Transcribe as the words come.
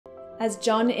As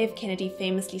John F. Kennedy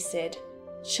famously said,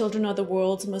 children are the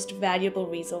world's most valuable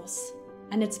resource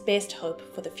and its best hope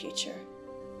for the future.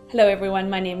 Hello everyone,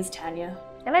 my name is Tanya.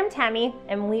 And I'm Tammy,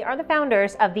 and we are the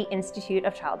founders of the Institute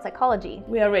of Child Psychology.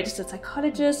 We are registered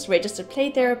psychologists, registered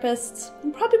play therapists,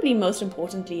 and probably most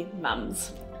importantly,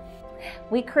 mums.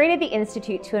 We created the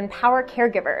Institute to empower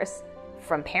caregivers,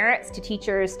 from parents to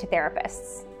teachers to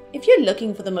therapists. If you're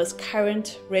looking for the most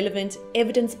current, relevant,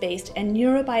 evidence-based and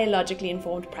neurobiologically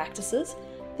informed practices,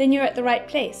 then you're at the right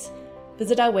place.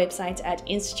 Visit our website at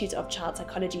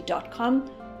instituteofchildpsychology.com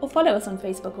or follow us on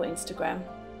Facebook or Instagram.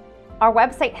 Our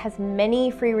website has many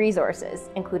free resources,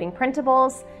 including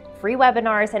printables, free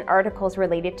webinars, and articles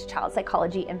related to child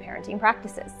psychology and parenting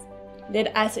practices.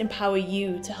 Let us empower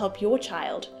you to help your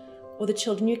child or the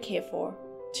children you care for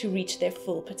to reach their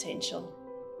full potential.